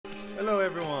Hello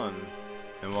everyone,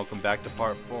 and welcome back to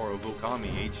part 4 of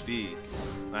Okami HD.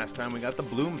 Last time we got the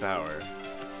bloom power,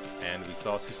 and we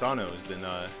saw Susano has been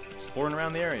exploring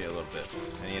around the area a little bit,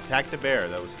 and he attacked a bear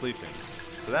that was sleeping.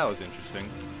 So that was interesting.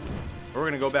 We're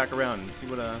gonna go back around and see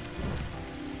what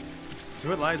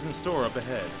lies in store up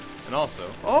ahead. And also,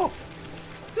 oh,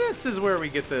 this is where we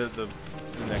get the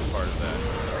next part of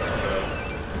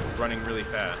that, running really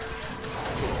fast.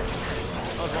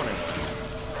 I was wondering that.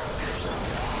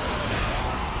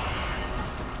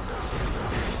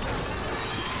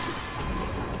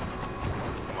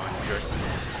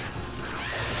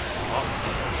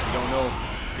 Oh,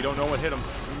 you don't know what hit him.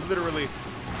 Literally.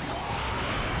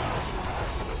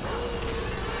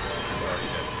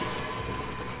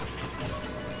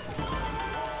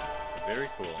 Very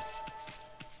cool.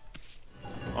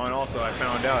 Oh, and also I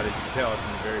found out, as you can tell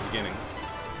from the very beginning.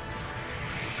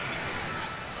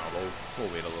 Oh, we'll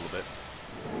wait a little bit.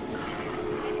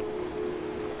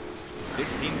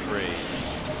 15 praise.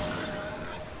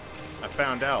 I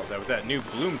found out that with that new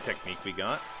bloom technique we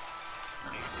got,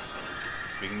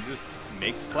 we can just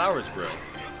make flowers grow.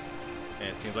 And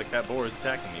it seems like that boar is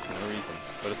attacking me for no reason,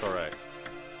 but it's alright.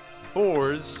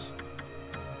 Boars,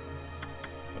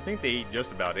 I think they eat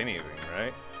just about anything,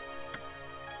 right?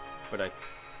 But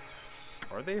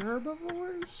are they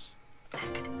herbivores?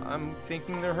 I'm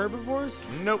thinking they're herbivores?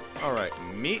 Nope. Alright,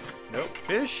 meat? Nope.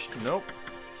 Fish? Nope.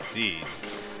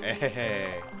 Seeds.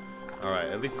 Hey. Alright,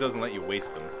 at least it doesn't let you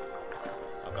waste them.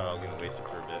 I thought I was going to waste it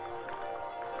for a bit.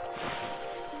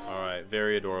 Alright,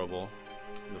 very adorable.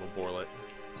 Little boarlet.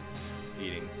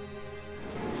 Eating.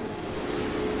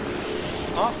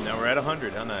 Oh, now we're at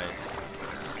 100. How nice.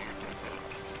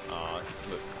 Aw,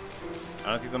 look. I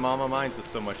don't think the mama minds us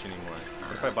so much anymore.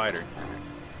 What if I bite her?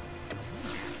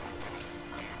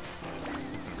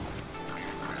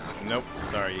 Nope.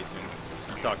 Sorry, Easton.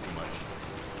 You talk too much.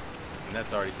 And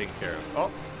that's already taken care of.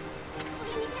 Oh!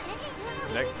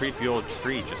 That creepy old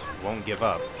tree just won't give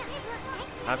up.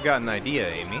 I've got an idea,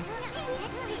 Amy.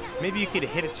 Maybe you could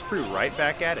hit its fruit right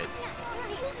back at it.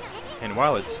 And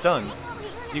while it's stunned,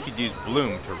 you could use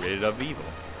bloom to rid it of evil.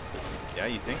 Yeah,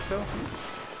 you think so?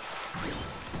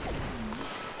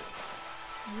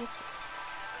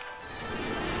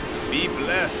 Be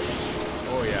blessed!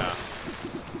 Oh yeah.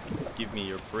 Give me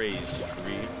your praise,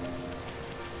 tree.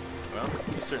 Well,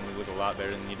 you certainly look a lot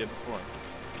better than you did before.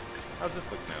 How's this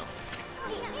look now?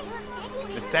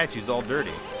 The statue's all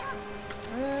dirty.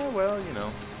 Well, you know.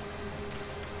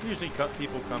 Usually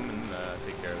people come and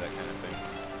take care of that kind of thing.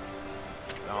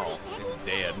 Oh, it's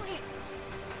dead.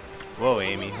 Whoa,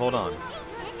 Amy, hold on.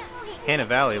 Hana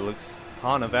Valley looks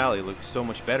so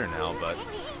much better now, but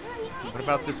what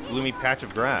about this gloomy patch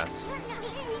of grass?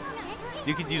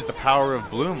 You could use the power of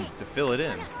bloom to fill it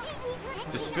in.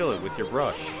 Just fill it with your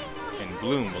brush, and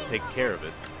bloom will take care of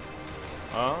it.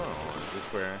 Oh, is this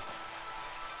where...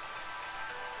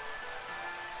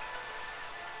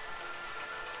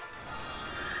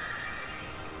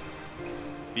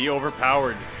 Be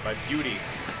overpowered by beauty.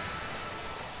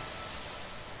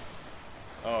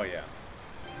 Oh, yeah.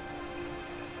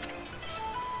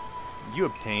 You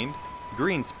obtained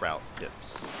green sprout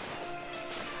tips.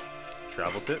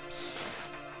 Travel tips.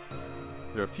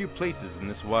 There are few places in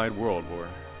this wide world where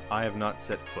I have not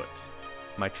set foot.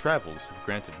 My travels have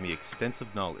granted me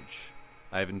extensive knowledge.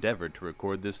 I have endeavored to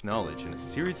record this knowledge in a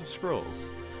series of scrolls.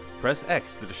 Press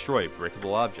X to destroy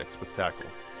breakable objects with tackle.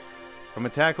 From a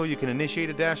tackle, you can initiate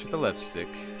a dash with the left stick.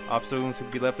 Obstacles can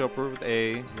be left over with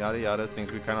A, yada yada,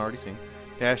 things we've kind of already seen.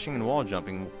 Dashing and wall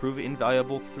jumping will prove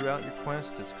invaluable throughout your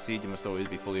quest. To succeed, you must always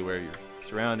be fully aware of your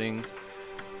surroundings.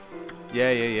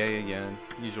 Yeah,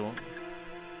 usual.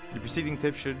 Your preceding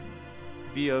tips should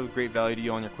be of great value to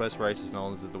you on your quest. Righteous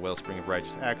knowledge is the wellspring of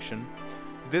righteous action.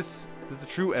 This is the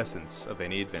true essence of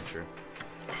any adventure.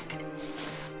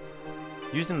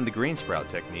 Using the green sprout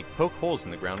technique, poke holes in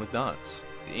the ground with dots.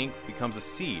 The ink becomes a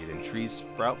seed and trees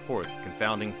sprout forth,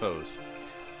 confounding foes.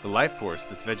 The life force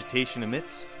this vegetation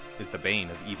emits is the bane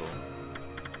of evil.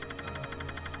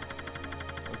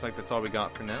 Looks like that's all we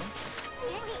got for now.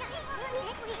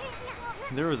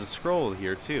 There was a scroll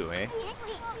here too, eh?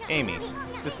 Amy,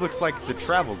 this looks like the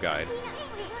travel guide.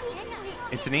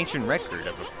 It's an ancient record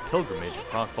of a pilgrimage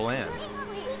across the land.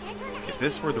 If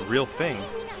this were the real thing,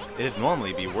 it'd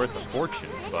normally be worth a fortune,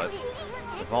 but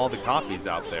with all the copies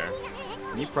out there,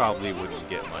 you probably wouldn't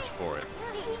get much for it.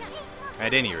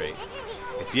 At any rate,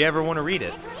 if you ever want to read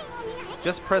it,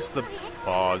 just press the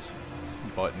pause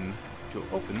button to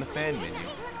open the fan menu.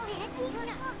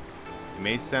 It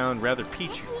may sound rather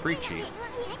preachy,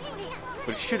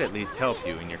 but it should at least help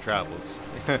you in your travels.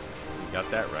 You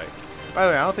got that right. By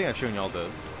the way, I don't think I've shown y'all the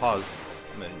pause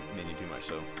menu too much.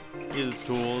 So, here's the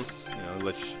tools. You know,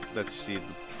 let's you see the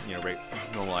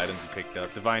normal items you picked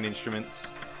up. Divine instruments.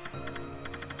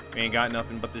 We ain't got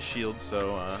nothing but the shield,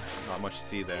 so not much to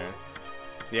see there.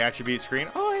 The attribute screen.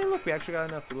 Oh, hey, look, we actually got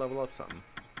enough to level up something.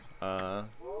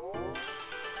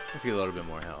 Let's get a little bit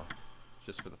more health,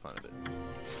 just for the fun of it.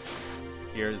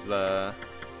 Here's where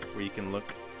you can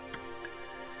look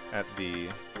at the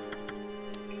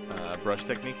brush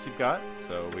techniques you've got.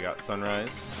 So we got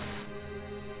sunrise,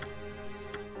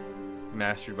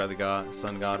 mastered by the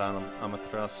sun god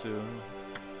Amaterasu.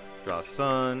 Draw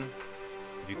sun.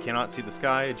 If you cannot see the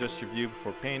sky, adjust your view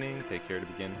before painting. Take care to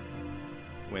begin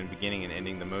when beginning and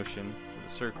ending the motion with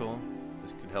a circle.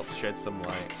 This could help shed some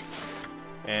light.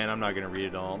 And I'm not going to read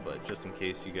it all, but just in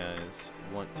case you guys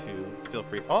want to, feel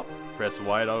free. Oh, press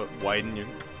widen your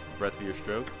breadth of your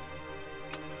stroke.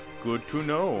 Good to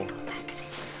know.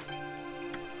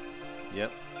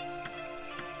 Yep.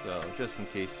 So just in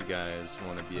case you guys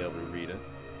want to be able to read it.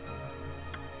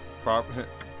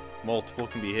 Multiple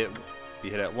can be hit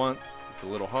at once. It's a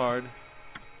little hard.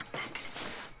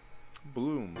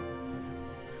 Boom.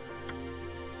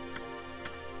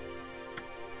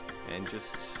 And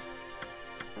just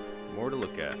more to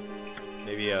look at.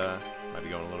 Maybe might be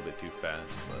going a little bit too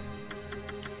fast, but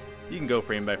you can go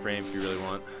frame by frame if you really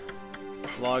want.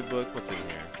 Logbook, what's in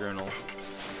here? Journal.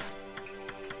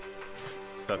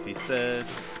 Stuff he said.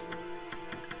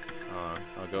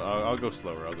 I'll go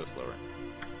slower. I'll go slower.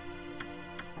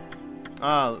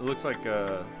 It looks like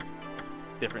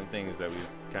different things that we've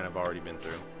kind of already been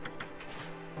through.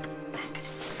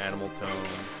 Animal tone,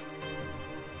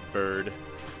 bird,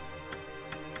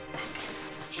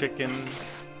 chicken,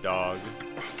 dog,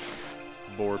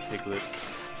 boar, piglet,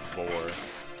 boar,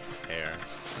 hare.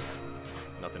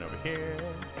 Nothing over here.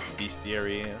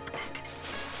 Bestiary.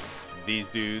 These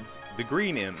dudes, the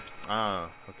green imps.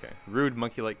 Okay. Rude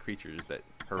monkey-like creatures that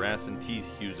harass and tease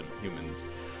humans.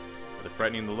 They're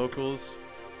frightening the locals.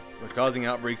 They're causing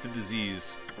outbreaks of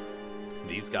disease.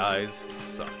 These guys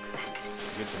suck.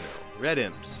 Good to know. Red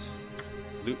imps.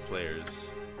 Loot players.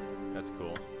 That's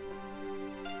cool.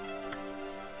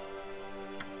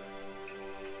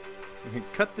 You can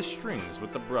cut the strings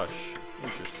with the brush.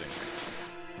 Interesting.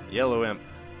 Yellow imp.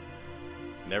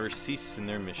 Never cease in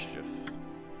their mischief.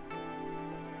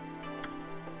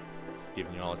 Just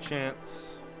giving you all a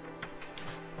chance.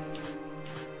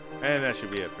 And that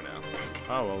should be it for now.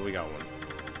 Oh, well, we got one.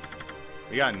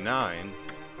 We got 9.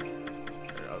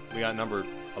 We got number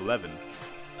 11.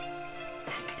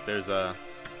 There's 99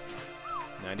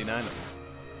 of them.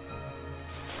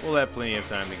 We'll have plenty of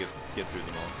time to get through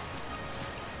them all.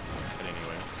 But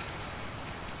anyway,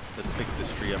 let's fix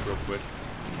this tree up real quick.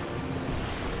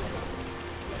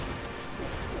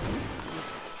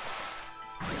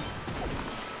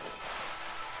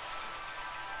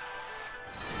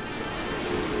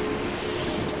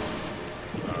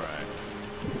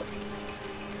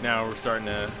 Now we're starting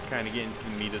to kind of get into the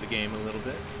meat of the game a little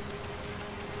bit.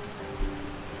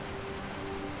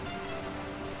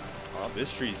 Oh,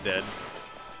 this tree's dead.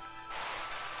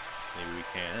 Maybe we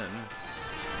can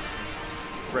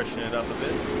freshen it up a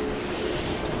bit.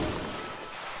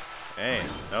 Hey,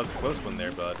 that was a close one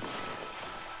there, bud.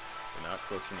 But not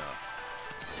close enough.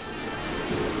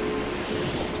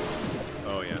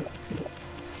 Oh, yeah.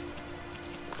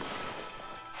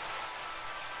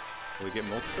 Will we get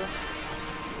multiple?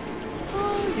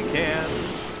 Oh, you can.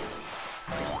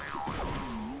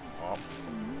 Oh,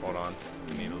 hold on.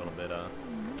 We need a little bit,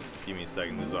 give me a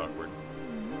second. This is awkward.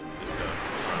 Just,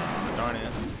 darn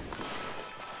it.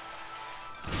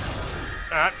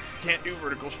 Ah, can't do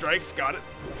vertical strikes. Got it.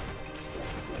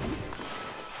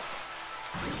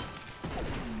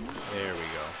 There we go.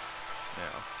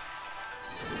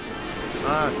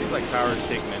 Now. It seems like power's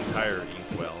taking an entire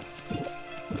inkwell.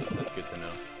 That's good to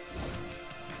know.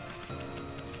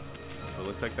 So it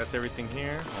looks like that's everything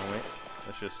here. Oh wait,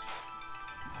 let's just...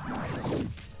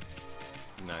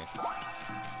 Nice.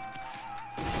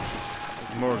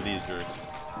 There's more of these jerks.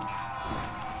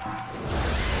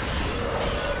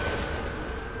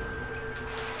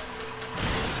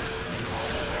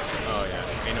 Oh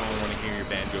yeah, ain't no one want to hear your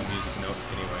banjo music note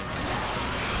anyway.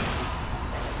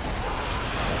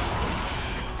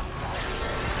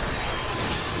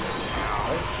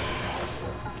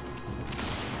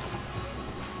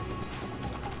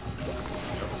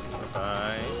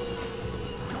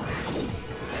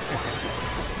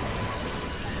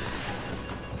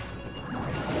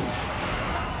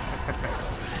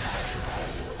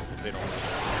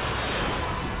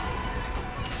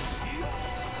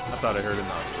 I thought I heard a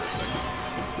knock for a second.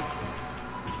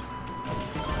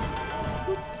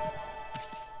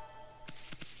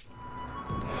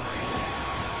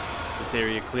 this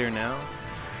area clear now?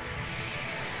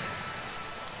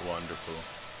 Wonderful.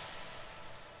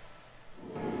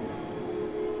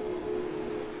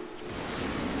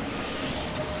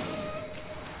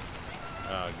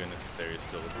 Oh goodness, this area is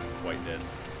still looking quite dead.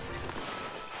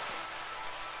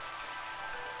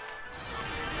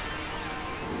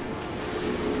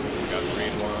 Got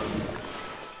green one.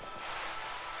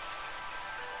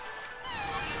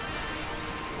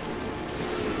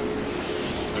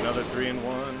 Another 3 and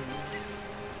 1.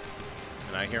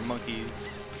 And I hear monkeys.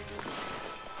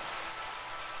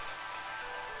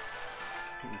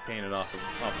 You paint it off the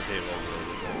table a little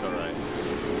bit. It's alright.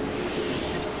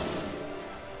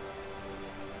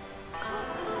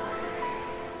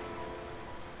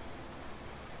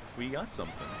 We got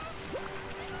something.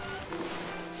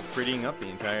 Prettying up the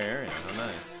entire area. How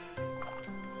nice.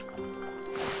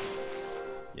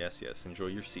 Yes, yes. Enjoy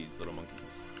your seeds, little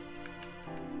monkeys.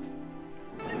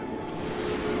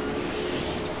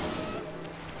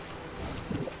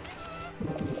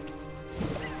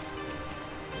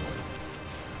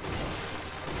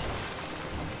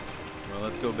 Well,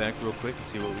 let's go back real quick and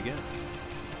see what we get.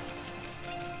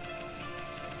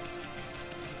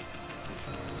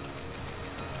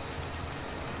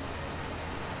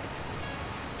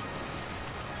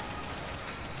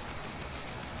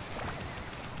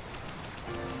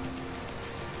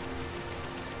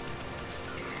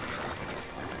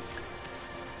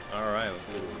 Alright, let's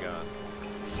see what we got.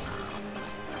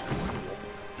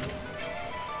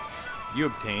 You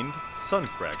obtained Sun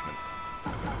Fragment.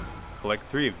 Collect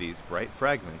 3 of these bright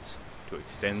fragments to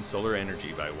extend solar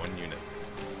energy by 1 unit.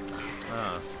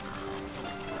 Ah.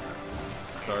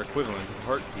 It's our equivalent of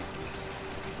heart pieces.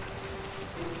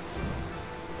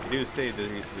 I do say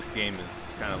that this game is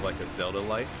kind of like a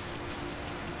Zelda-like.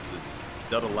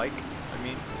 Zelda-like, I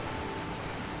mean.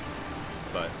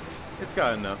 But it's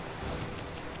got enough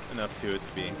to it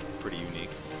to be pretty unique.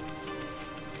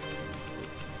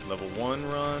 Level 1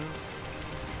 run.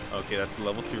 Okay, that's the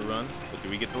level 2 run. But do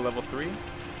we get to level 3?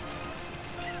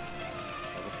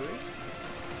 Level 3?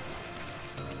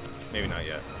 Maybe not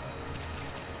yet.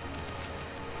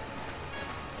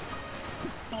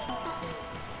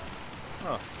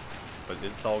 Oh. But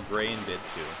it's all gray and dead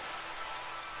too.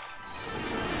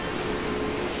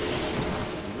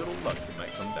 A little luck, it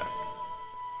might come back.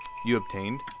 You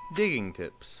obtained Digging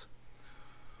Tips.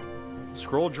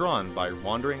 Scroll drawn by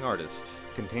Wandering Artist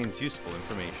contains useful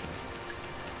information.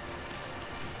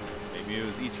 Maybe it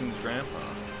was Eastman's grandpa.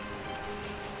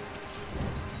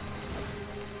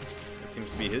 It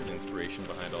seems to be his inspiration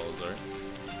behind all his art.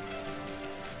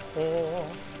 Oh,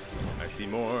 I see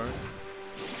more.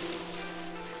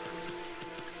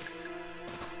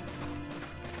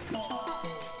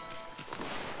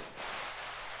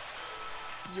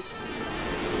 Yep.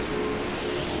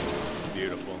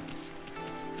 Beautiful.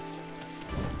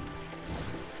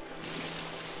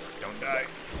 Don't die.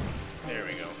 There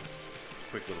we go.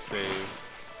 Quick little save.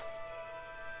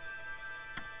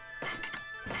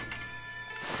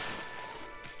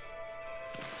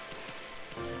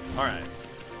 Alright.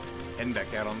 Heading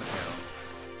back out on the town.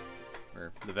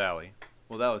 Or the valley.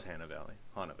 Well, that was Hana Valley.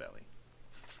 Hana Valley.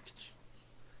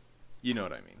 You know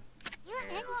what I mean.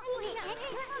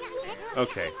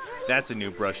 Okay, that's a new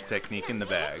brush technique in the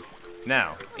bag.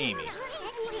 Now, Amy,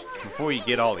 before you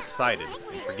get all excited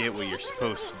and forget what you're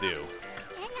supposed to do,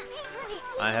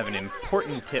 I have an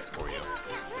important tip for you.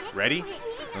 Ready?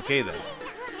 Okay then.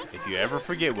 If you ever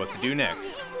forget what to do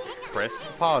next, press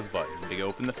the pause button to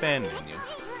open the fan menu,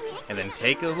 and then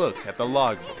take a look at the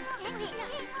logbook.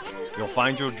 You'll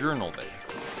find your journal there.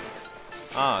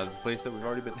 Ah, the place that we've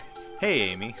already been. Hey,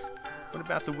 Amy. What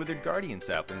about the withered guardian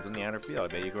saplings in the outer field? I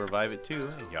bet you can revive it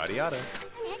too. Yada yada.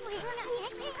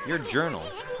 Your journal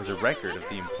is a record of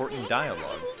the important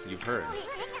dialogue you've heard.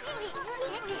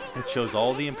 It shows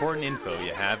all the important info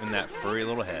you have in that furry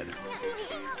little head.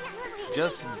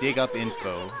 Just dig up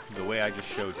info the way I just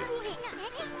showed you,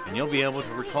 and you'll be able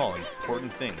to recall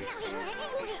important things.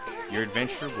 Your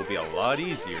adventure will be a lot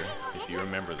easier if you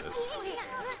remember this.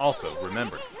 Also,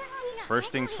 remember,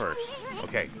 first things first.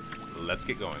 Okay, let's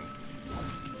get going.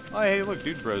 Oh, hey, look,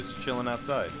 Dude Bro's chilling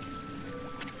outside.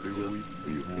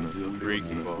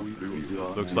 Freaky.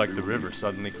 Looks like the river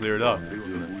suddenly cleared up.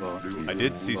 I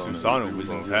did see Susano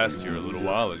whizzing past here a little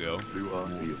while ago.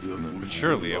 But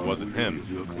surely it wasn't him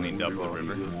who cleaned up the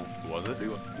river, was it?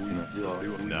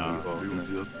 Nah,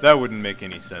 that wouldn't make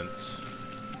any sense.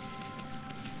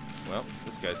 Well,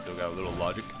 this guy's still got a little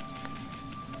logic.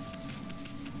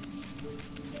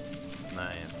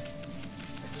 Man.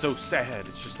 It's so sad,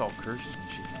 it's just all cursed and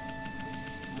shit.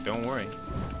 But don't worry.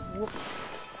 Whoop.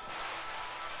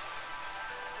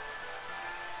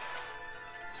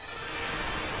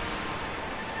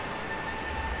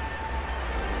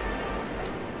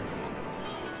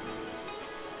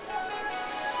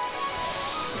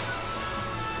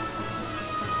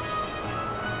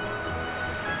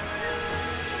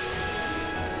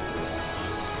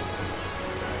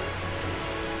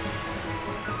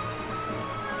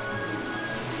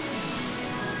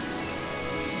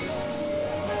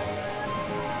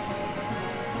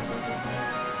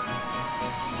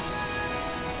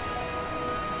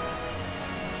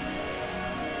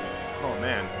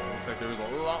 Man, looks like there was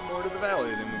a lot more to the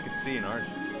valley than we could see in our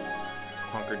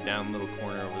hunkered down little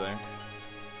corner over there.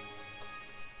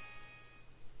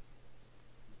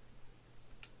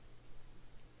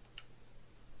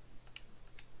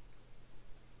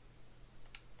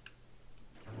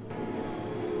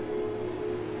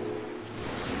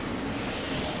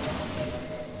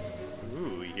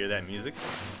 Ooh, you hear that music?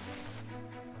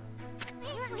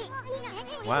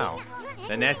 Wow,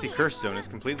 that nasty curse stone is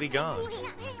completely gone.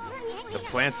 The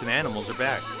plants and animals are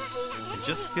back. You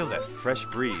just feel that fresh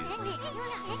breeze.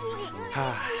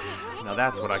 Now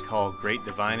that's what I call great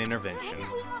divine intervention.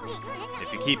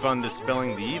 If you keep on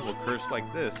dispelling the evil curse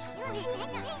like this,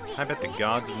 I bet the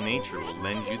gods of nature will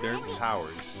lend you their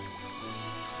powers.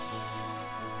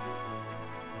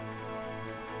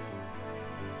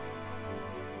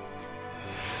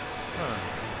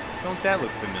 Huh. Don't that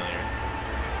look familiar?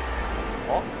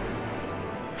 Oh,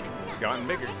 it's gotten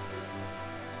bigger.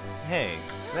 Hey,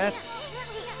 that's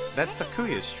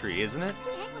Sakuya's tree, isn't it?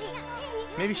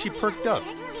 Maybe she perked up.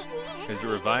 Has you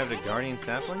revived a guardian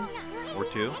sapling? Or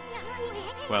two?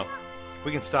 Well,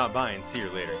 we can stop by and see her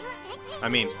later. I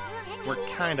mean, we're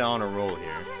kinda on a roll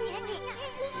here.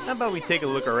 How about we take a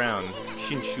look around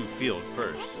Shinshu Field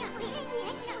first?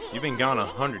 You've been gone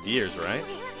 100 years, right?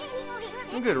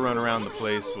 A good run around the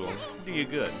place will do you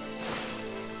good.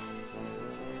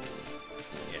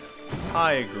 Yeah,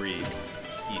 I agree,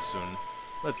 Isun.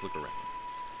 Let's look around.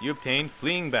 You obtained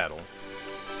Fleeing Battle.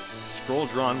 Scroll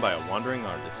drawn by a wandering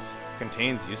artist.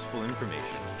 Contains useful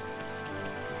information.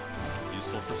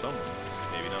 Useful for someone.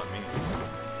 Maybe not me.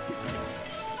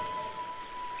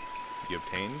 You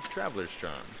obtained Traveler's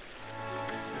Charm.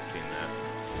 We've seen that.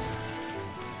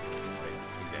 Wait,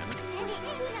 examine.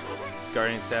 This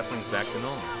guardian sapling's back to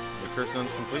normal. The curse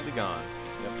zone's completely gone.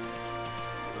 Yep.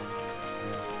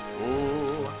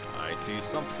 Oh, I see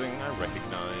something I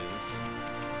recognize.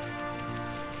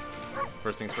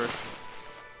 First things first.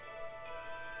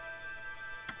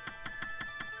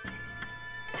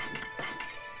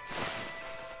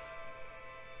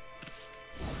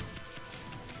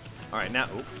 Alright, now...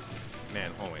 Oh,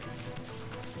 man, hold wait.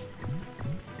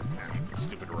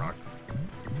 Stupid rock.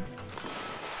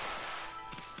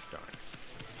 Darn.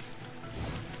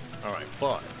 Alright,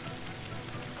 but...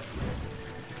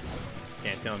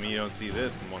 Can't tell me you don't see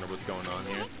this and wonder what's going on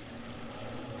here.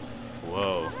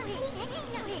 Whoa.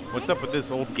 What's up with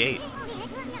this old gate?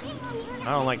 I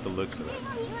don't like the looks of it.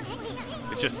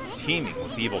 It's just teeming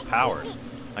with evil power.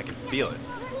 I can feel it.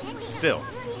 Still,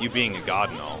 you being a god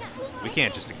and all, we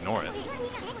can't just ignore it.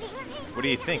 What do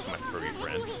you think, my furry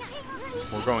friend?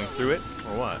 We're going through it,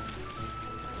 or what?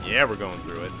 Yeah, we're going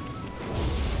through it.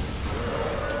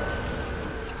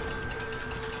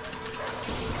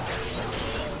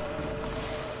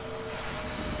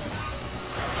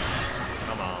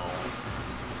 Come on.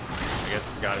 I guess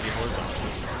it's gotta be horizontal.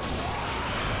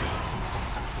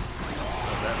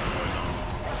 How's that for horizontal?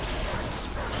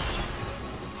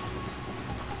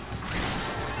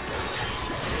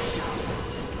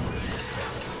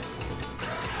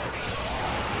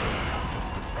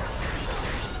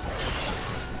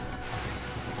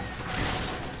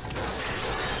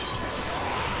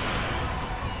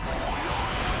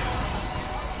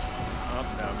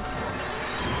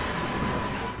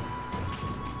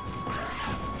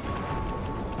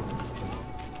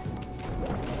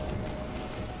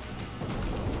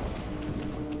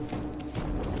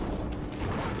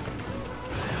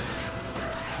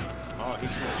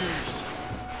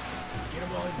 Get him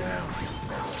while he's down.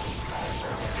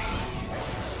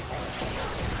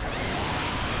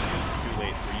 Too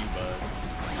late for you, bud.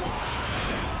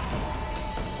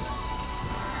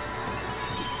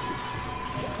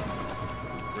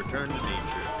 Return to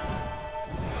nature.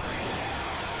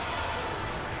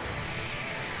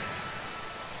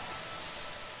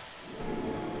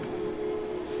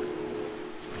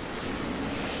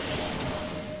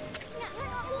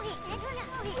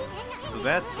 So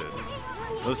that's it.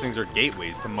 Those things are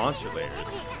gateways to monster lairs.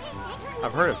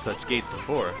 I've heard of such gates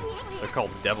before. They're called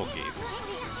devil gates.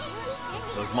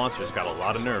 Those monsters got a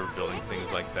lot of nerve building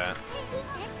things like that.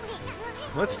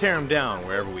 Let's tear them down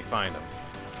wherever we find them.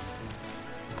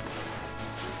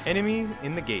 Enemies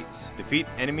in the gates. Defeat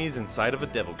enemies inside of a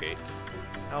devil gate.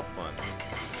 How fun.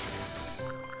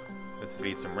 Let's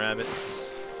feed some rabbits.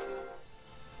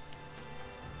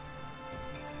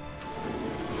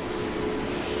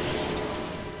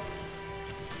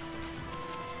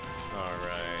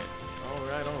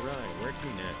 Where to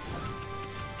next?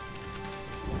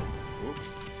 Oop.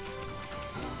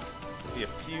 See a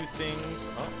few things.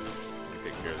 Oh, let me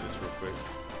take care of this real quick.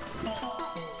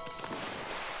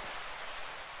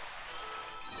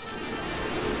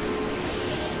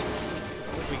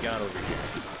 not over here.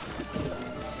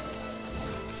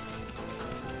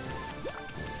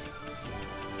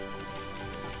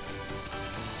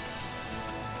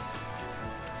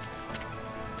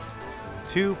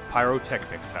 To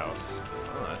Pyrotechnic's house.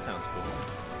 Oh, that sounds cool.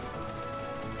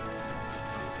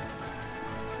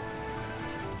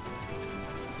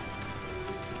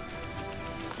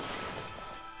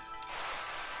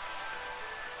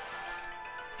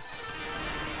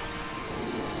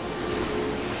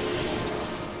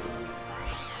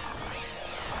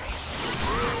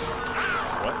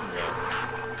 What in the...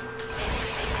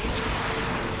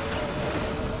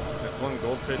 That's one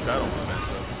goldfish I don't want to mess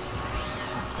with.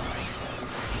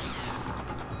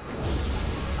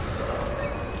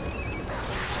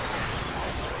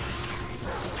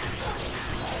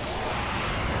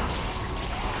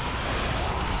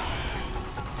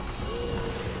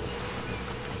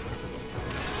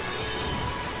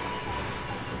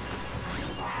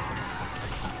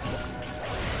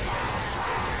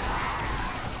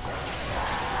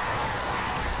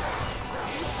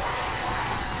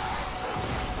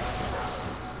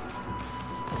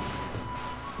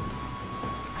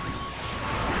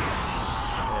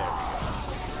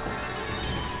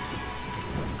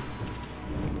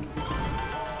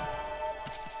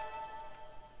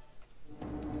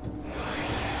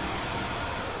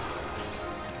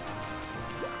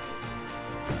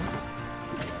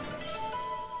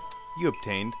 You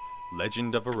obtained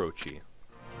Legend of Orochi.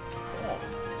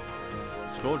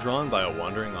 Scroll drawn by a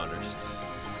wandering artist.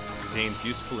 Contains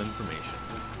useful information.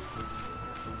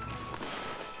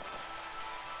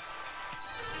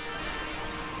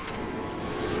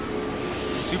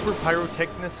 Super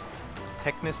Pyrotechnist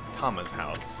Tama's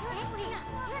house.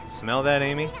 Smell that,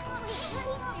 Amy?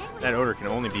 That odor can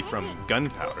only be from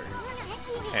gunpowder.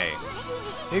 Hey,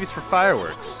 maybe it's for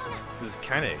fireworks. This is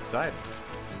kinda exciting.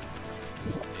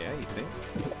 Yeah, you think?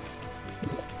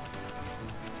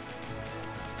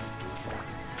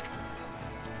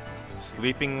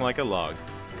 Sleeping like a log.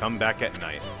 Come back at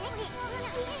night.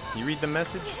 You read the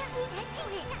message?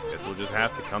 Guess we'll just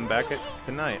have to come back at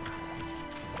tonight.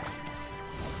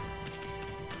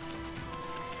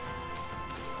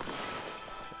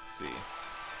 Let's see.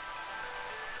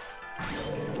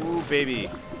 Ooh, baby.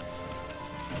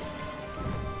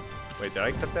 Wait, did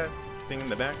I cut that thing in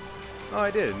the back? Oh,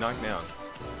 I did. It knocked down.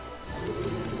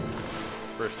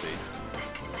 First aid.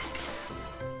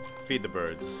 Feed the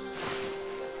birds.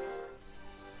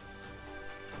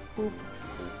 Boop.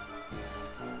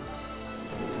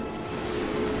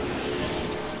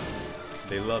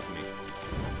 They love me.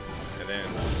 And then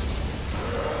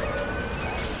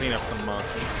clean up some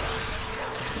monsters.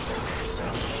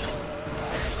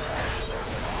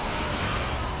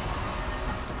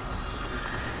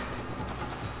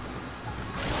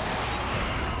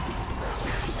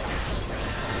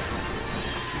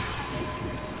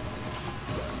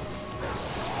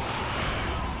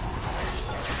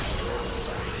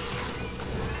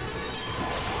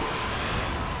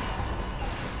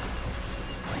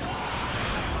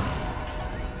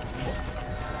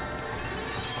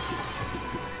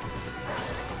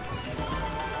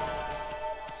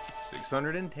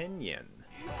 610 yen.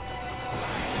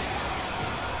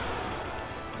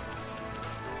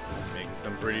 Making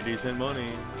some pretty decent money.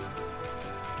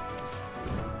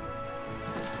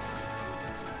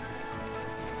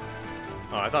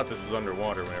 Oh, I thought this was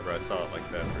underwater whenever I saw it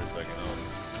like that for a second.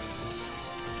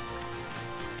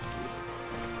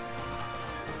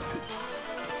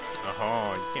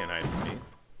 Oh, you can't hide from me.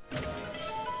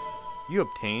 You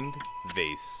obtained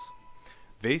Vase.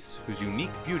 Vase whose unique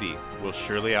beauty will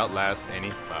surely outlast any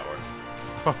flower.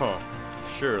 Oh,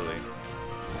 surely.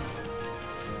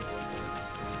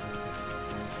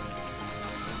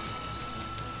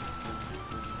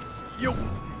 Yo!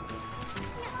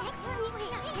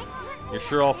 You're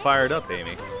sure all fired up,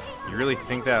 Amy. You really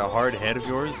think that hard head of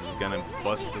yours is gonna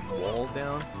bust the wall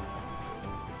down?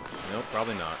 Nope,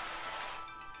 probably not.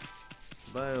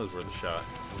 But it was worth a shot.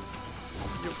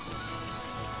 Yep.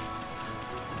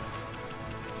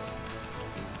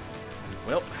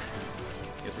 Well,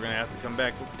 guess we're gonna have to come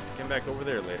back over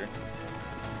there later.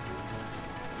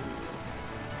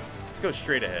 Let's go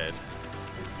straight ahead.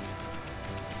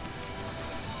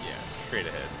 Yeah, straight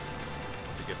ahead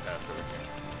to get past everything.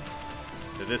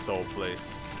 To this old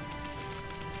place.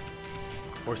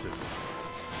 Horses.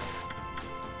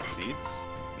 Seeds?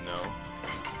 No,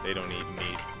 they don't eat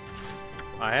meat.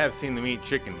 I have seen them eat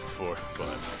chicken before,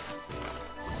 but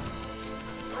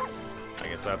I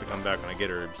guess I'll have to come back when I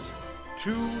get herbs.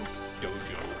 To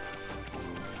Dojo.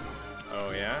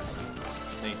 Oh yeah?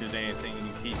 Think there's anything you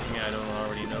can teach me I don't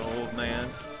already know, old man?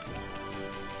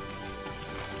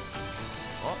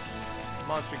 Oh.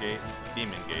 Monster Gate,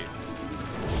 Demon Gate.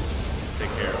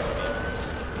 Take care of the demons.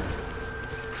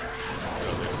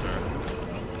 Go there, sir.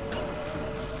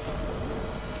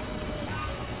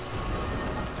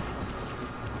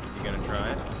 You gonna try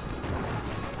it?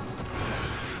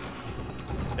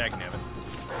 Dagnabbit.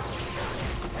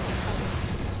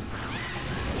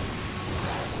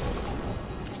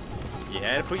 You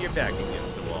had to put your back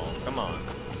against the wall. Come on.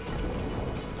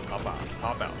 Pop out.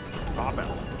 Pop out. Pop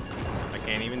out. I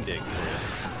can't even dig.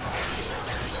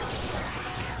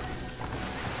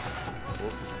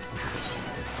 Whoop.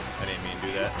 I didn't mean to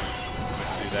do that.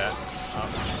 Let's do that. Up.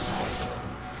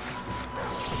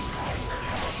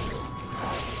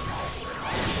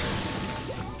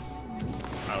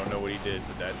 I don't know what he did,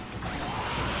 but that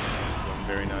wasn't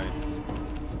very nice.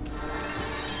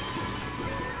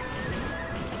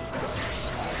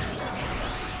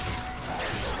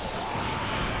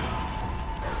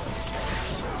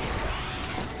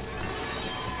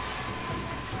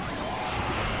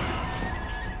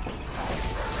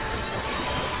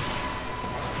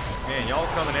 Man, y'all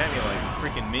coming at me like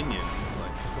freaking minions.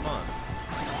 Like, come on.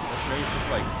 Don't you know you're supposed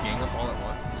to like gang up all at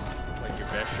once? Like your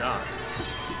best shot.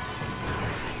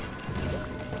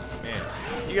 Man,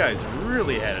 you guys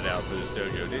really had it out for this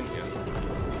dojo, didn't you?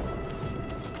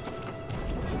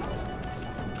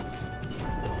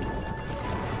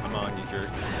 Come on, you jerk.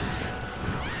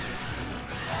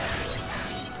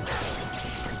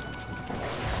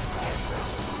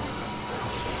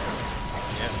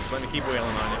 Yeah, just let me keep wailing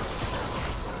on you.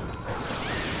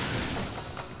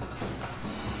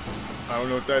 I don't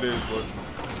know what that is, but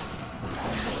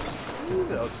ooh,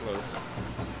 that was close.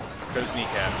 Those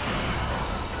kneecaps.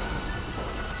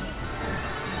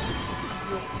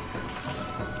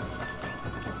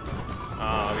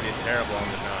 Oh, we did terrible on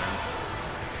the time.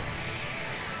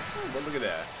 Ooh, but look at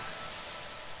that.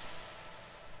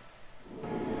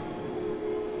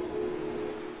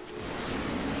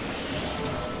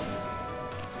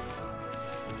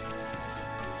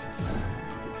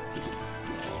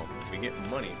 Get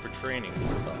money for training.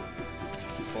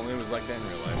 If only it was like that in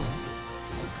real life.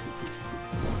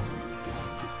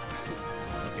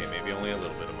 Okay, maybe only a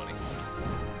little bit of money.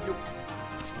 Yep.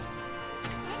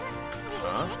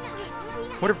 Huh?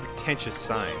 What a pretentious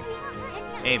sign.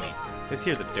 Amy, this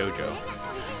here's a dojo.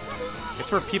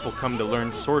 It's where people come to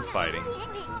learn sword fighting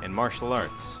and martial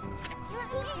arts.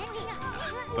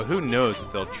 But who knows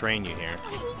if they'll train you here.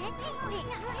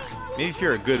 Maybe if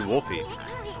you're a good wolfie,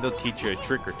 they'll teach you a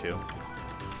trick or two.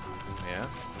 Yeah?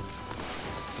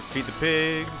 Let's feed the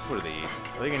pigs. What do they eat?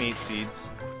 Are they gonna eat seeds?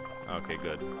 Okay,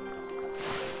 good.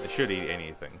 They should eat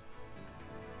anything.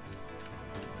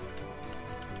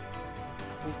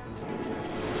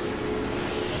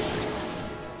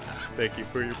 Thank you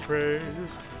for your praise.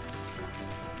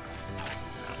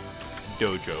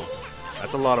 Dojo.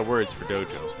 That's a lot of words for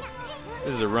dojo.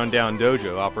 This is a rundown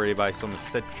dojo operated by some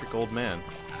eccentric old man.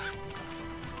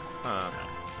 Huh.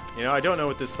 You know, I don't know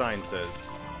what this sign says.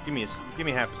 Give me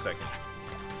half a second.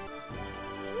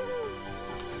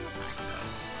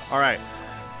 Alright.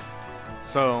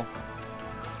 So,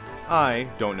 I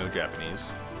don't know Japanese,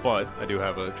 but I do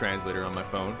have a translator on my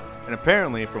phone. And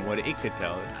apparently, from what it could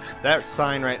tell, that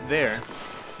sign right there,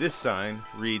 this sign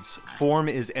reads, "Form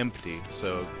is empty."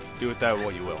 So, do with that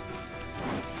what you will.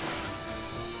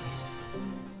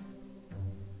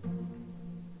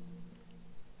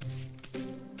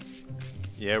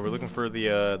 Yeah, we're looking for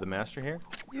the master here.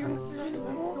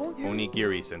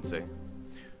 Onigiri sensei.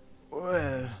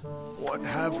 Well, what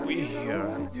have we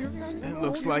here? It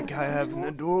looks like I have an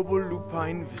adorable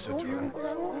lupine visitor.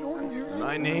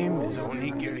 My name is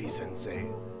Onigiri sensei,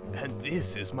 and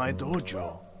this is my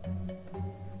dojo.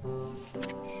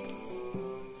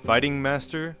 Fighting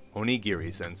master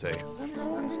Onigiri sensei.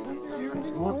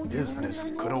 What business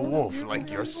could a wolf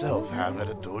like yourself have at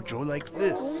a dojo like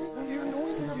this?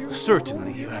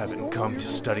 Certainly you haven't come to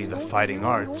study the fighting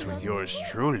arts with yours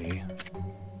truly.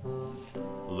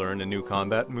 Learn a new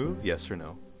combat move, yes or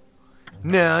no?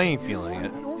 Nah, I ain't feeling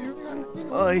it.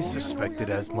 I suspected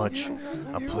as much.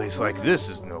 A place like this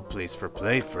is no place for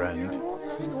play, friend.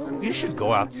 You should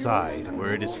go outside,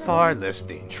 where it is far less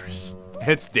dangerous.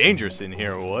 It's dangerous in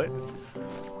here, what?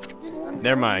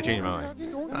 Never mind, I changed my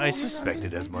mind. I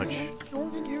suspected as much.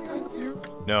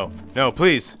 No, no,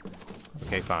 please!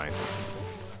 Okay, fine.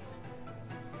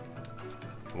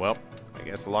 Well, I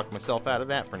guess I locked myself out of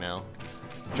that for now.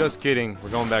 Just kidding. We're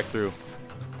going back through.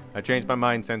 I changed my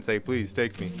mind, Sensei. Please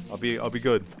take me. I'll be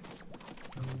good.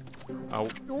 I'll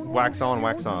wax on,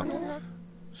 wax off.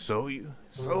 So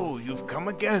you've come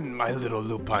again, my little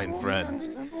lupine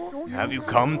friend. Have you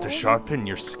come to sharpen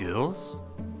your skills?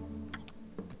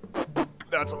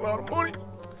 That's a lot of money.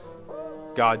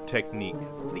 God technique,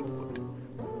 Fleetfoot.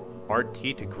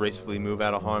 RT to gracefully move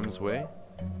out of harm's way.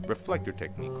 Reflector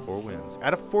technique, 4 wins.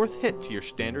 Add a 4th hit to your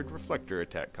standard reflector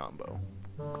attack combo.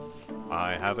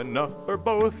 I have enough for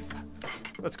both.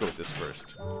 Let's go with this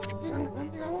first.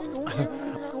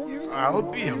 I'll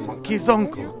be a monkey's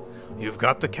uncle. You've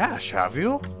got the cash, have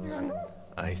you?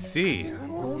 I see.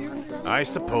 I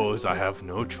suppose I have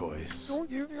no choice.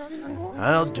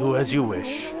 I'll do as you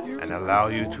wish and allow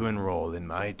you to enroll in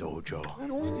my dojo.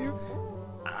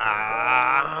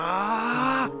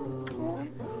 Ah!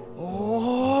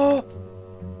 Oh!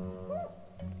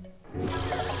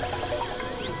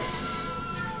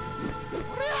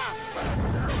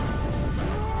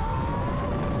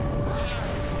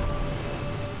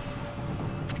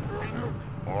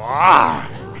 Ah!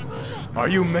 Are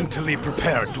you mentally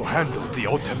prepared to handle the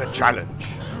ultimate challenge?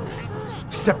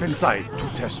 Step inside to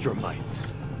test your might.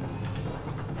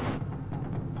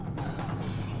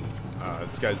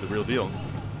 This guy's the real deal.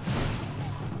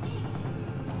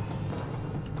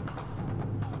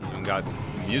 He even got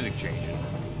music changing.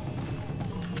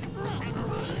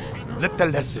 Let the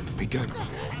lesson begin.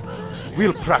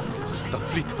 We'll practice the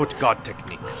Fleetfoot God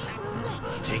technique.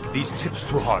 Take these tips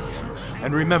to heart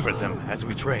and remember them as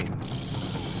we train.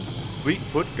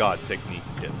 Fleetfoot God technique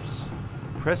tips.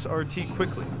 Press RT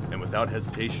quickly and without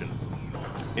hesitation.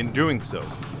 In doing so,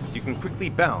 you can quickly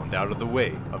bound out of the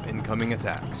way of incoming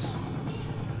attacks.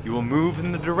 You will move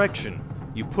in the direction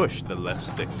you push the left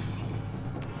stick.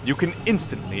 You can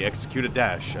instantly execute a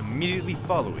dash immediately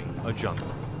following a jump.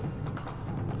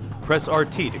 Press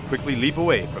RT to quickly leap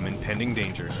away from impending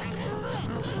danger.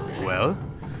 Well,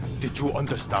 did you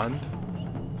understand?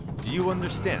 Do you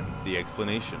understand the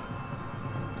explanation?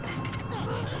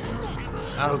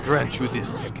 I'll grant you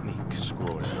this technique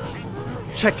scroll.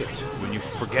 Check it when you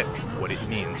forget what it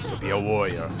means to be a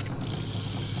warrior.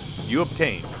 You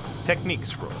obtain Technique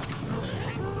Scroll.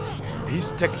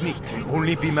 This technique can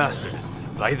only be mastered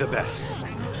by the best.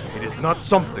 It is not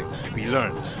something to be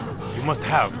learned. You must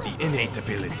have the innate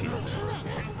ability.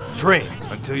 Train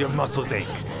until your muscles ache,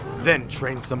 then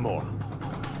train some more.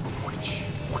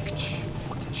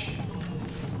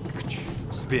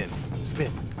 Spin,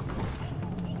 spin.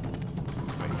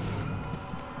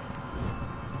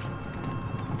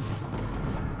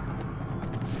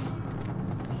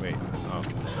 Wait, oh.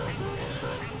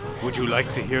 Would you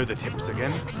like to hear the tips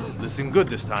again? Listen good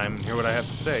this time. Hear what I have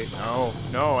to say.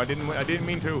 No, I didn't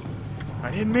mean to. I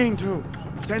didn't mean to.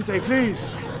 Sensei,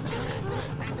 please.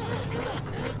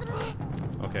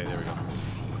 Okay, there we go.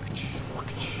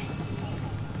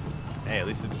 Hey, at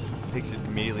least it takes it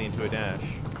immediately into a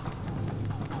dash.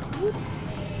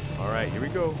 All right, here we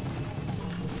go.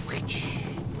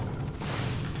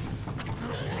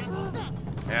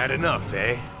 Had enough,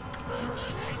 eh?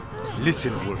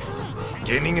 Listen, Wolf.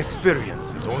 Gaining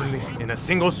experience is only in a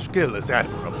single skill is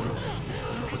admirable,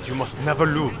 but you must never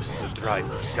lose the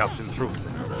drive for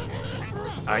self-improvement.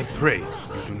 I pray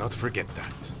you do not forget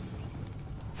that.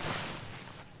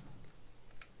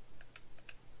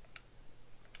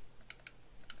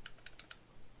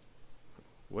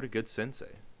 What a good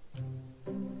sensei.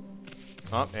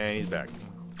 Oh, and he's back.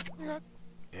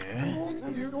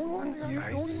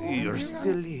 I see you're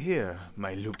still here,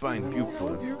 my lupine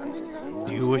pupil.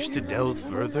 Do you wish to delve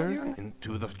further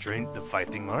into the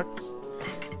fighting arts?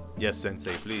 Yes,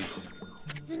 Sensei, please.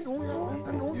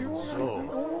 So,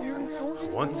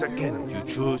 once again you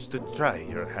choose to try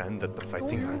your hand at the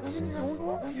fighting arts.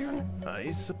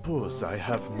 I suppose I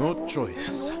have no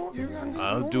choice.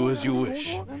 I'll do as you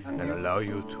wish and allow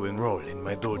you to enroll in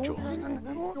my dojo.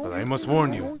 But I must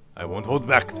warn you, I won't hold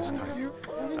back this time.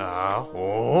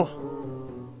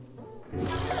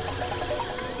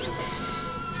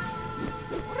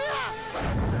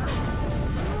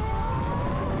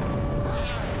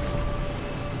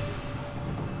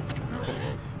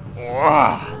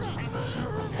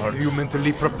 Are you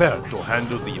mentally prepared to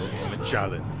handle the ultimate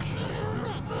challenge?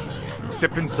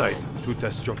 Step inside to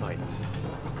test your might.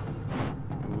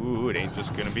 Ooh, it ain't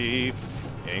just gonna be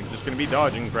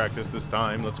dodging practice this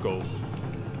time. Let's go.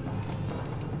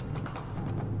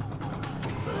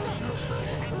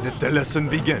 Let the lesson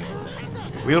begin.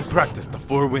 We'll practice the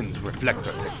 4 winds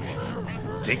reflector technique.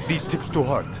 Take these tips to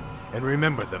heart and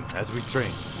remember them as we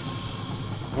train.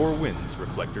 4 winds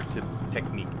reflector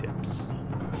technique tips.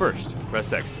 First,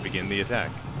 press X to begin the attack.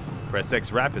 Press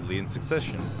X rapidly in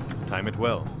succession. Time it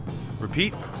well.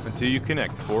 Repeat until you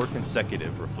connect 4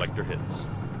 consecutive reflector hits.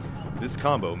 This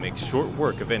combo makes short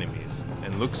work of enemies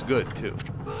and looks good too.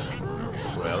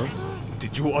 Well,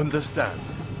 did you understand?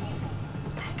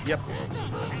 Yep.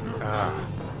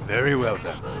 Very well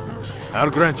then. I'll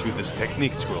grant you this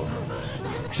technique scroll.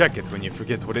 Check it when you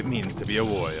forget what it means to be a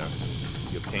warrior.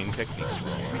 You obtain technique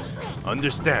scroll.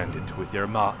 Understand it with your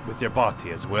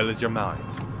body as well as your mind.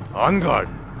 On guard!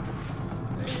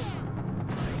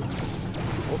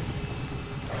 Oh.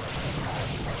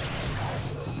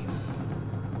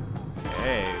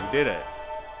 Hey, we did it.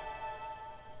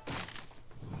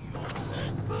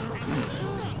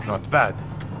 Not bad.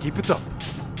 Keep it up.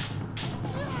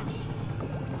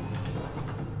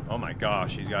 Oh my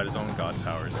gosh, he's got his own god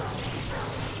powers.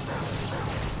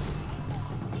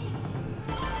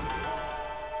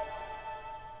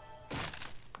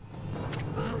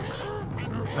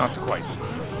 Not quite.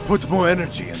 Put more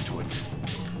energy into it.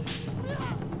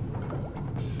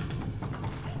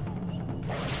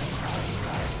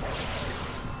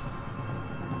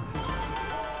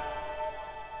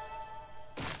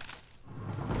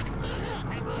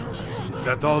 Is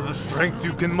that all the strength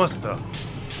you can muster?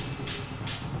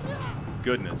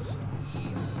 Goodness.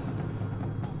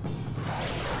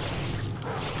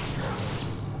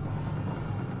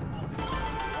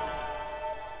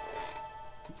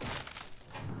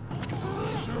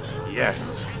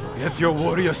 Yes, let your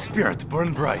warrior spirit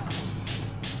burn bright.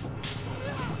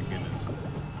 Goodness.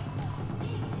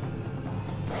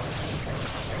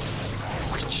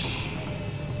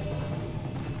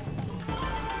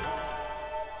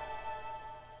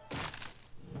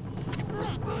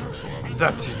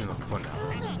 That's enough for now.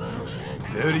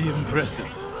 Very impressive.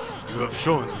 You have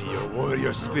shown me your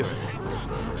warrior spirit.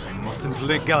 I mustn't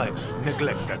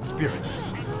neglect that spirit.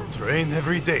 Train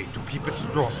every day to keep it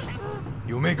strong.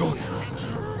 You may go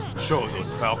now. Show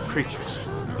those foul creatures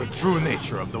the true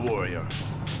nature of the warrior.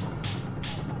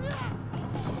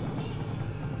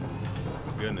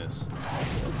 Goodness.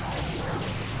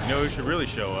 You know who should really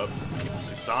show up?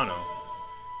 Susano.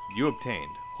 You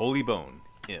obtained Holy Bone,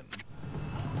 M.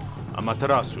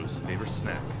 Amaterasu's favorite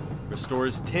snack.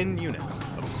 Restores 10 units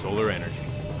of solar energy.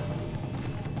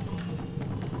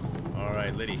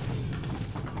 Alright, Liddy.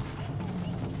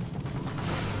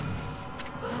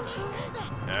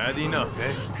 Not enough,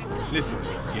 eh? Listen,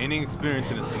 gaining experience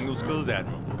in a single skill is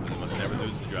admirable, but you must never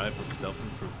lose the drive for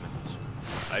self-improvement.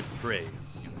 I pray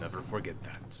you never forget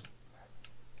that.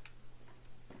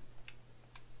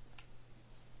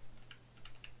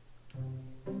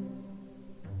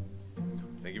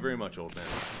 Thank you very much, old man.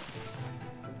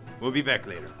 We'll be back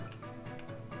later.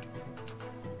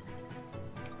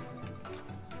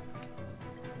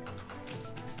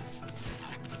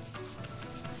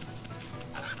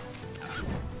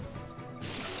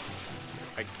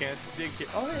 I can't dig it.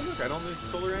 Oh, hey, look, I don't lose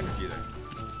solar energy there.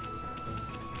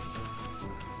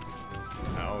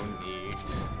 How neat.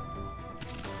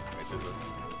 Wait,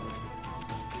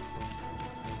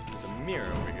 there's a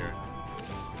mirror over here.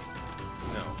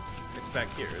 No, it's back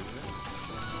here, isn't it?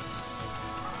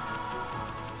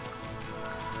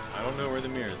 I don't know where the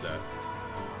mirror is at.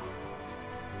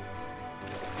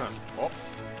 Huh. Oh,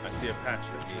 I see a patch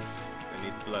that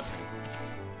needs blessing.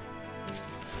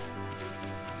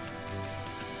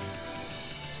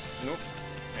 Nope.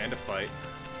 And a fight.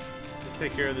 Let's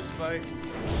take care of this fight.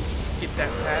 Get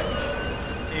that patch.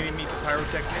 Maybe meet the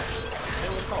pyrotechnician.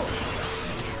 And we'll call it.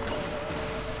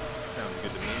 Sounds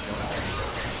good to me, don't it?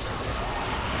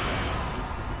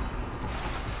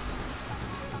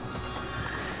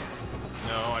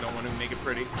 No, I don't want to make it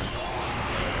pretty.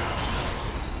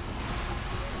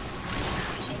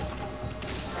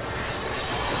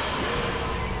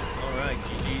 Alright,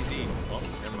 GGZ. Oh,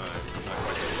 never mind. Not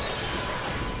quite ready.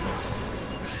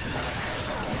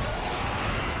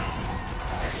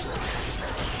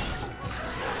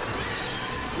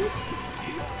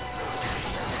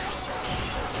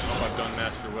 Hope I've done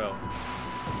Master well.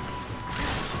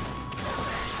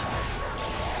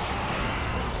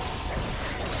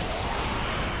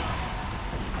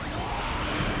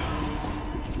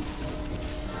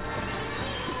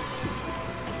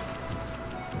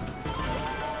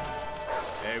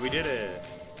 Hey, we did it!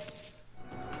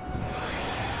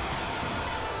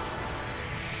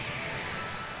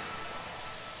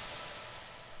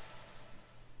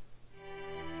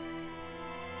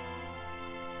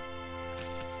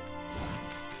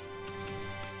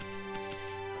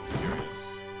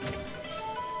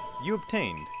 You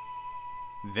obtained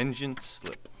Vengeance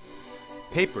Slip.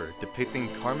 Paper depicting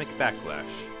karmic backlash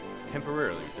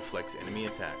temporarily deflects enemy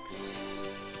attacks.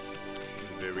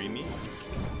 Very neat.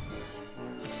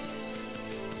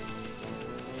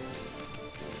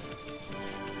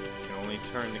 Can only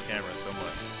turn the camera so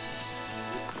much.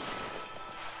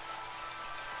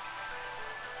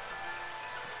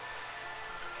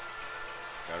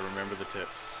 Gotta remember the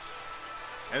tips.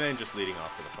 And then just leading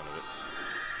off for the fun of it.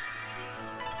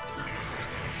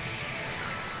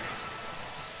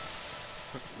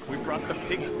 We brought the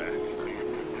pigs back.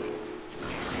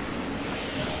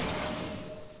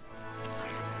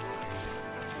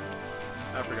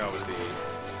 I forgot what the seeds?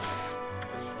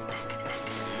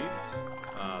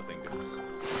 Ah, thank goodness.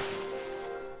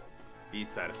 Be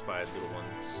satisfied, little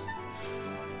ones.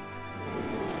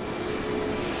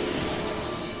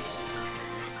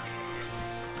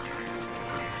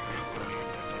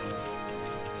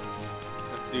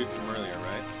 That's the dude from earlier,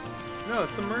 right? No,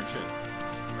 it's the merchant,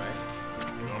 right?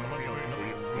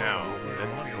 Now,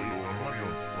 let's see.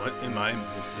 What am I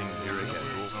missing here again?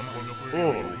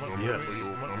 Oh, yes.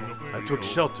 I took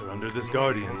shelter under this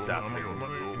guardian sapling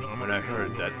when I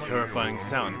heard that terrifying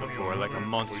sound before, like a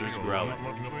monster's growling.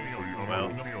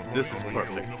 Well, this is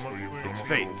perfect. It's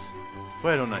fate.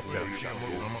 Why don't I set up shop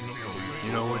here?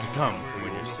 You know where to come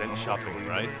when you're sent shopping,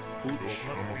 right, Pooch?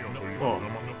 Oh,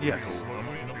 yes.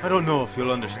 I don't know if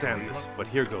you'll understand this, but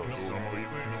here goes.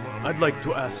 I'd like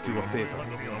to ask you a favor.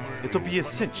 It'll be a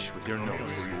cinch with your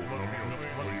nose.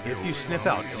 If you sniff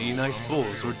out any nice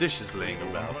bowls or dishes laying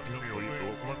about,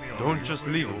 don't just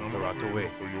leave them to rot away.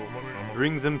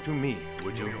 Bring them to me,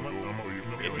 would you?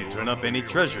 If you turn up any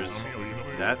treasures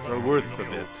that are worth a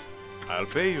bit, I'll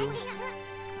pay you.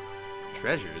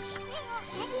 Treasures?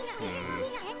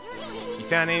 You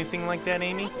found anything like that,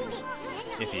 Amy?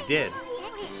 If you did,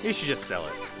 you should just sell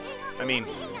it. I mean,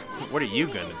 what are you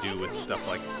gonna do with stuff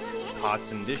like pots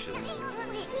and dishes?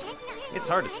 It's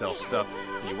hard to sell stuff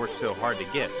you work so hard to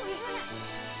get.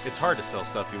 It's hard to sell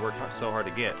stuff you work so hard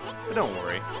to get, but don't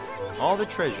worry. All the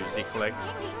treasures you collect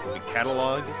will be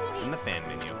cataloged in the fan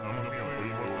menu.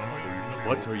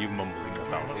 What are you mumbling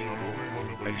about?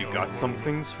 Have you got some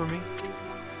things for me?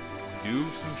 Do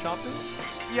some shopping?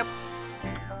 Yep.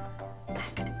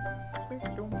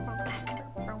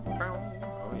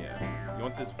 Oh yeah. You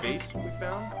want this vase we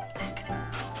found?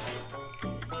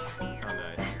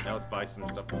 Now let's buy some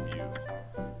stuff from you.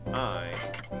 I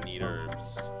need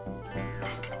herbs.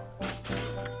 Let's see.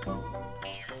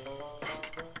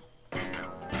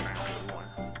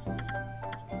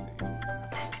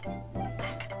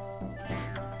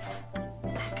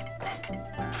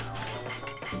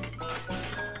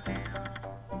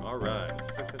 Alright,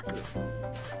 looks like that's it.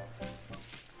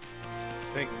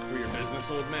 Thank you for your business,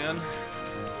 old man.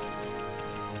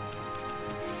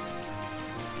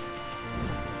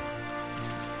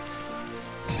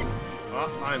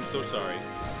 I'm so sorry.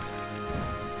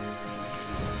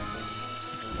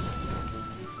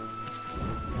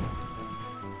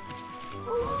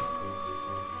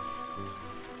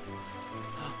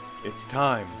 It's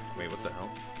time. Wait, what the hell?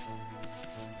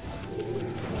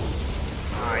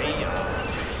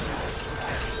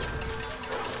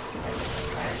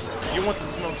 You want the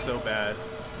smoke so bad.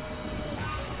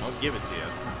 I'll give it to you.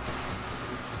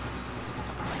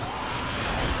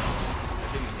 That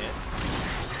didn't hit.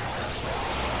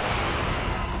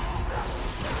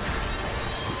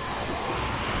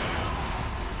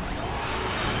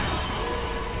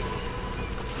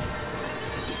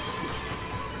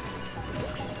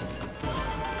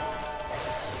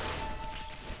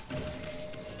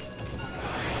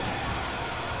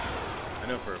 I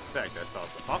know for a fact I saw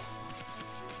some. Oh!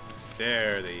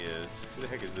 There he is. Who the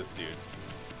heck is this dude?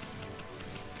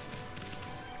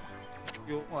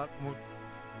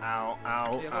 Ow,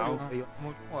 ow, ow.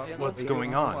 What's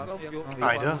going on?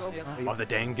 Ida? Or the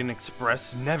Dangan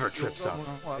Express never trips up.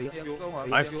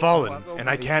 I've fallen, and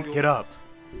I can't get up.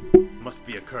 Must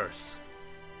be a curse.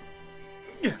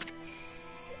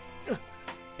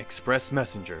 Express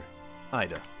messenger,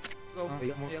 Ida.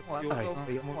 I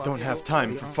don't have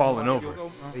time for falling over.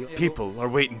 People are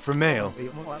waiting for mail.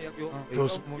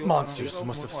 Those monsters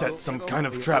must have set some kind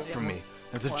of trap for me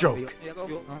as a joke.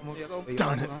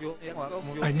 Darn it.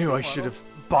 I knew I should have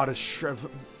bought a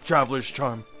traveler's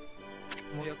charm.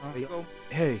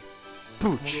 Hey,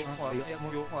 Pooch.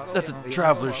 That's a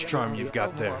traveler's charm you've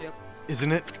got there,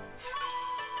 isn't it?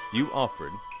 You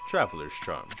offered traveler's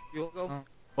charm.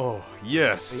 Oh,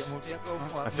 yes.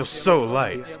 I feel so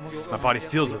light. My body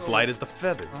feels as light as the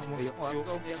feather.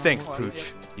 Thanks,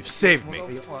 Pooch. You've saved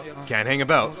me. Can't hang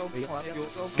about.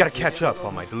 Gotta catch up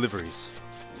on my deliveries.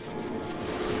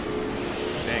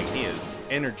 Dang, he is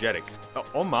energetic.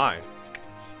 Oh my.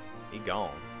 He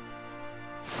gone.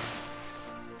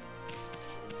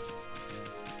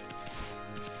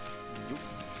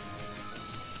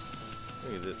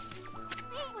 Look at this.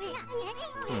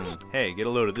 Hey, get a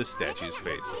load of this statue's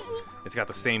face. It's got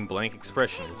the same blank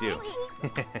expression as you.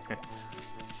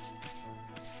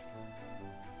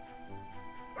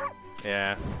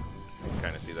 Yeah, I can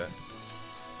kind of see that.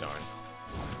 Darn.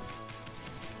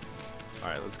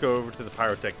 Alright, let's go over to the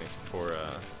pyrotechnics before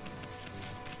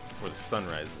the sun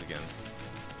rises again.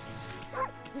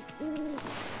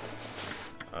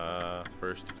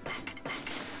 First,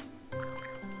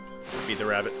 feed the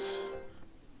rabbits.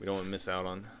 We don't want to miss out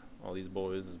on all these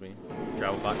boys as we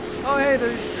travel by. Oh, hey,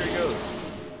 there he goes.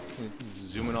 He's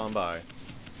zooming on by.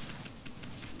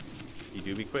 You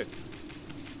do be quick.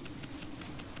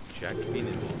 Jack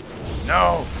Phoenix.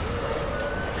 No!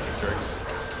 Freaking jerks.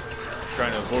 I'm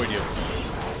trying to avoid you.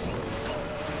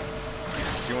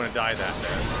 If you want to die that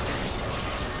bad.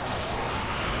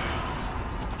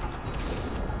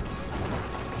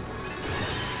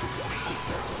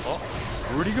 Oh,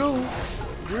 where'd he go?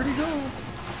 Where'd he go?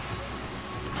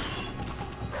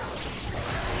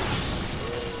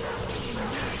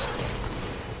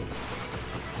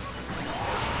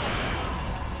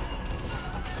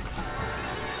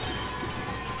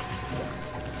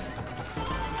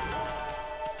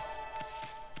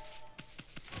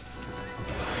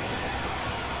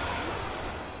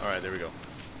 Alright, there we go.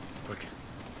 Quick.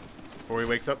 Before he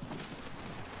wakes up.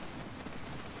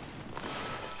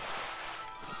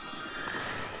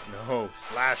 No,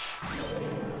 slash.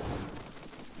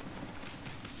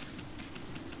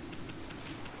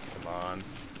 Come on.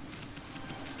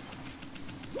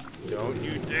 Don't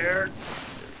you dare.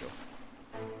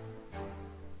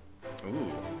 There we go.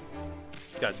 Ooh.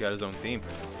 This guy's got his own theme.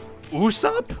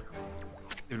 Usopp?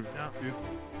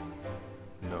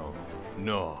 No.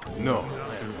 No, no.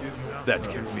 That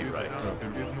can't be right.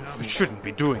 We shouldn't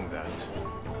be doing that.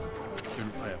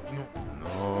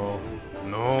 No,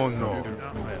 no, no.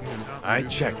 I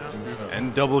checked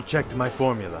and double-checked my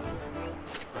formula.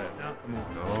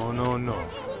 No, no, no.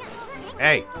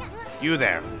 Hey, you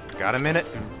there. Got a minute?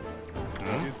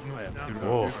 Hmm?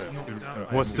 Whoa.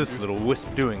 What's this little wisp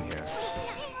doing here?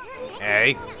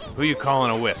 Hey, who you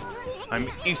calling a wisp? I'm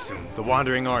Isun, the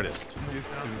wandering artist.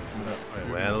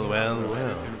 Well, well,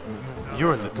 well.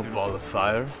 You're a little ball of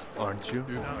fire, aren't you?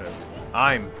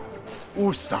 I'm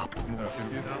Usopp.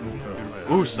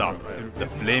 Usopp, the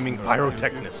flaming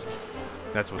pyrotechnist.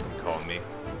 That's what they call me.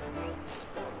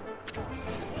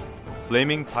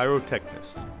 Flaming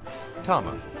pyrotechnist.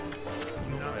 Tama.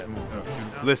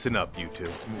 Listen up, you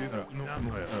two.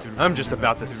 I'm just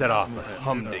about to set off a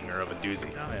humdinger of a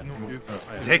doozy.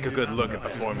 Take a good look at the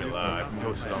formula I've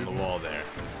posted on the wall there.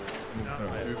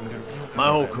 My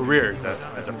whole career as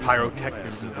a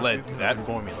pyrotechnist has led to that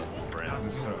formula,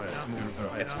 friends.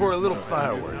 It's for a little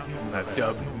firework I've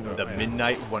dubbed the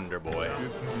Midnight Wonder Boy.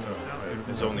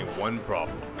 There's only one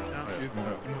problem.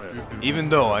 Even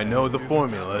though I know the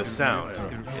formula is sound,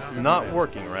 it's not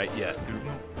working right yet.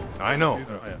 I know.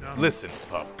 Listen,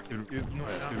 pup.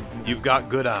 You've got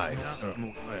good eyes.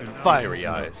 Fiery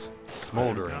eyes.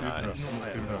 Smoldering eyes.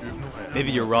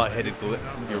 Maybe your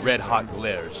your red-hot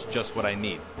glare is just what I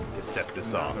need to set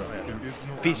this off.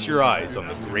 Feast your eyes on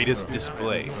the greatest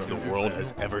display the world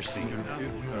has ever seen.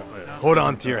 Hold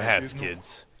on to your hats,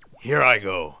 kids. Here I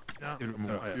go.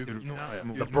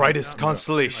 The brightest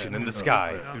constellation in the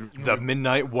sky, the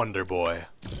Midnight Wonder Boy.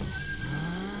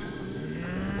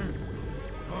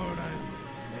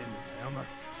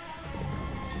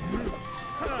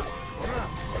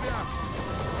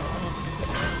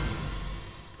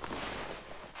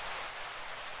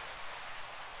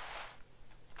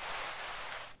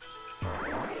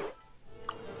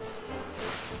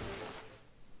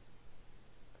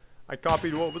 I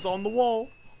copied what was on the wall.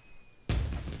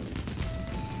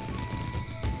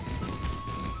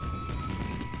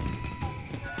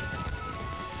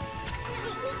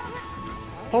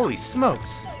 Holy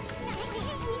smokes!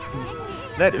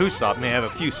 That Usopp may have a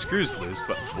few screws loose,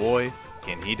 but boy,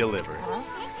 can he deliver.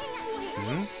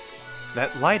 Hmm?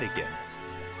 That light again.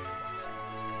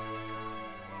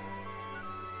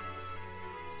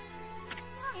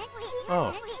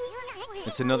 Oh,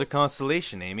 it's another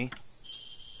constellation, Amy.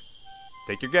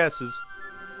 Take your guesses.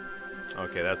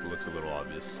 Okay, that looks a little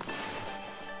obvious.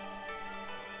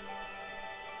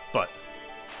 But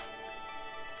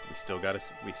we still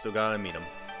gotta meet him.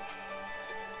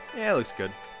 Yeah, it looks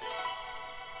good.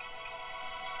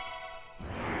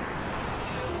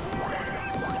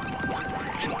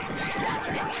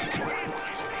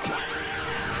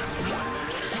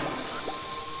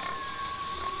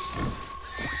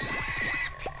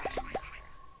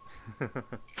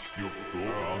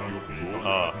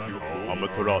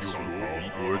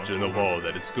 Amaterasu, origin of all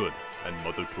that is good, and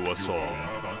mother to us all.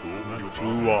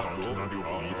 Too often,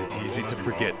 is it easy to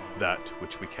forget that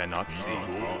which we cannot see.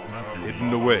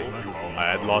 Hidden away, I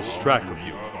had lost track of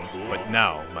you, but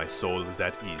now my soul is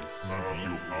at ease.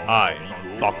 I,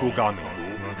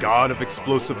 Okami, god of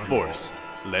explosive force,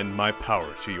 lend my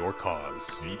power to your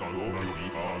cause.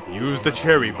 Use the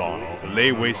cherry bomb to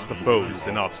lay waste to foes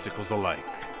and obstacles alike.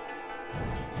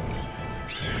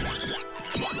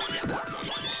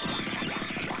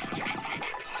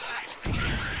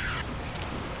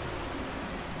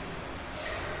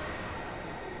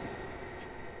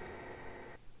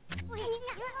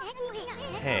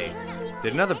 Hey,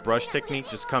 did another brush technique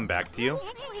just come back to you?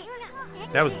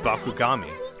 That was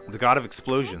Bakugami, the god of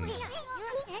explosions.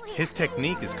 His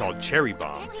technique is called Cherry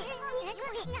Bomb.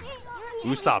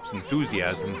 Usopp's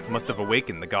enthusiasm must have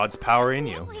awakened the god's power in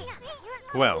you.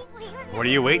 Well, what are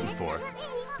you waiting for?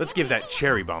 Let's give that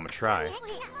Cherry Bomb a try.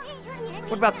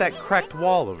 What about that cracked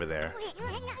wall over there?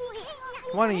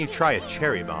 Why don't you try a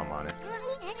Cherry Bomb on it?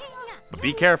 But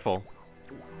be careful.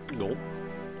 Gulp.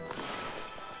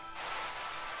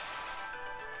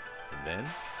 And then,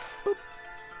 boop.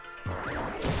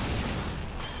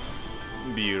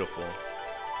 Beautiful.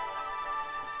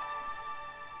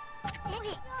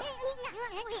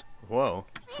 Whoa,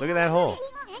 look at that hole.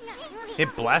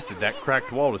 It blasted that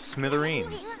cracked wall to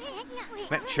smithereens.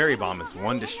 That Cherry Bomb is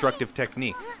one destructive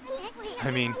technique.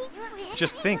 I mean,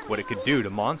 just think what it could do to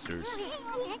monsters.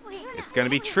 It's gonna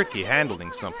be tricky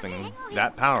handling something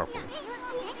that powerful.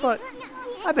 But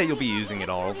I bet you'll be using it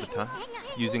all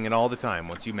the time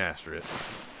once you master it.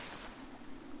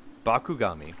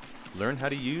 Bakugami, learn how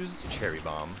to use Cherry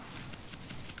Bomb.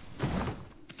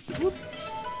 Whoop.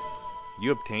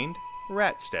 You obtained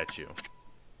Rat Statue.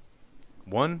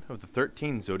 One of the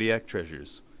 13 Zodiac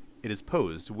treasures. It is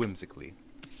posed whimsically.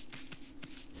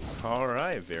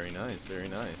 Alright, very nice, very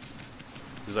nice.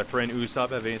 Does our friend Usopp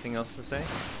have anything else to say?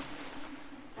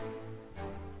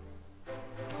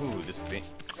 Ooh, this thing.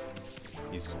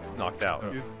 He's knocked out.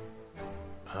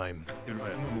 I'm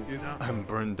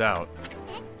burned out.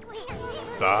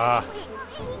 Ah,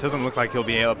 doesn't look like he'll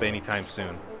be up anytime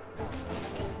soon.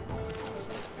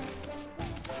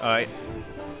 Alright.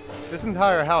 This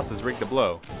entire house is rigged to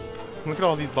blow. Look at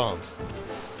all these bombs.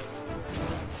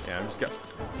 Yeah, I've just got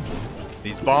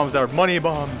these bombs are money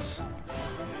bombs.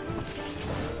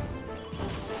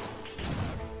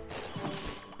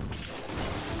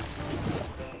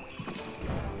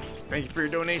 Thank you for your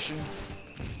donation.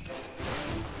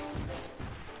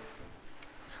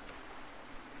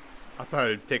 I thought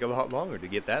it'd take a lot longer to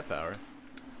get that power.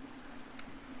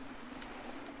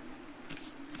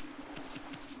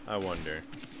 I wonder.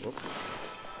 Whoop.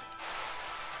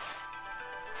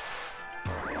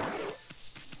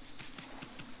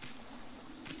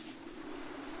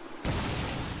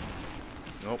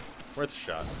 Nope. Worth a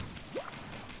shot.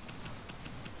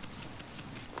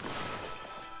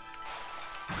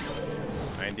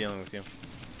 I ain't dealing with you.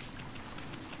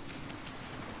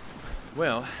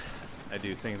 Well, I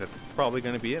do think that's probably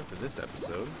going to be it for this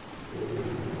episode.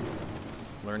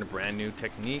 Learned a brand new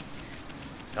technique.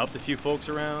 Helped a few folks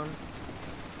around.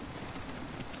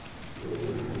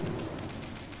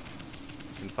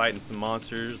 Been fighting some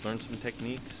monsters, learned some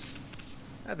techniques.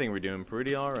 I think we're doing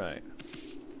pretty alright.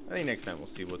 I think next time we'll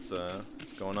see what's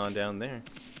going on down there.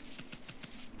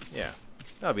 Yeah,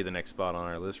 that'll be the next spot on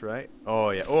our list, right?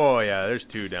 Oh yeah, there's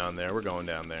two down there. We're going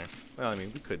down there. Well, I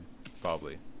mean, we could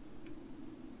probably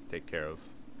take care of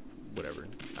whatever.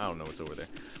 I don't know what's over there.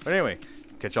 But anyway,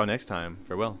 catch y'all next time.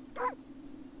 Farewell.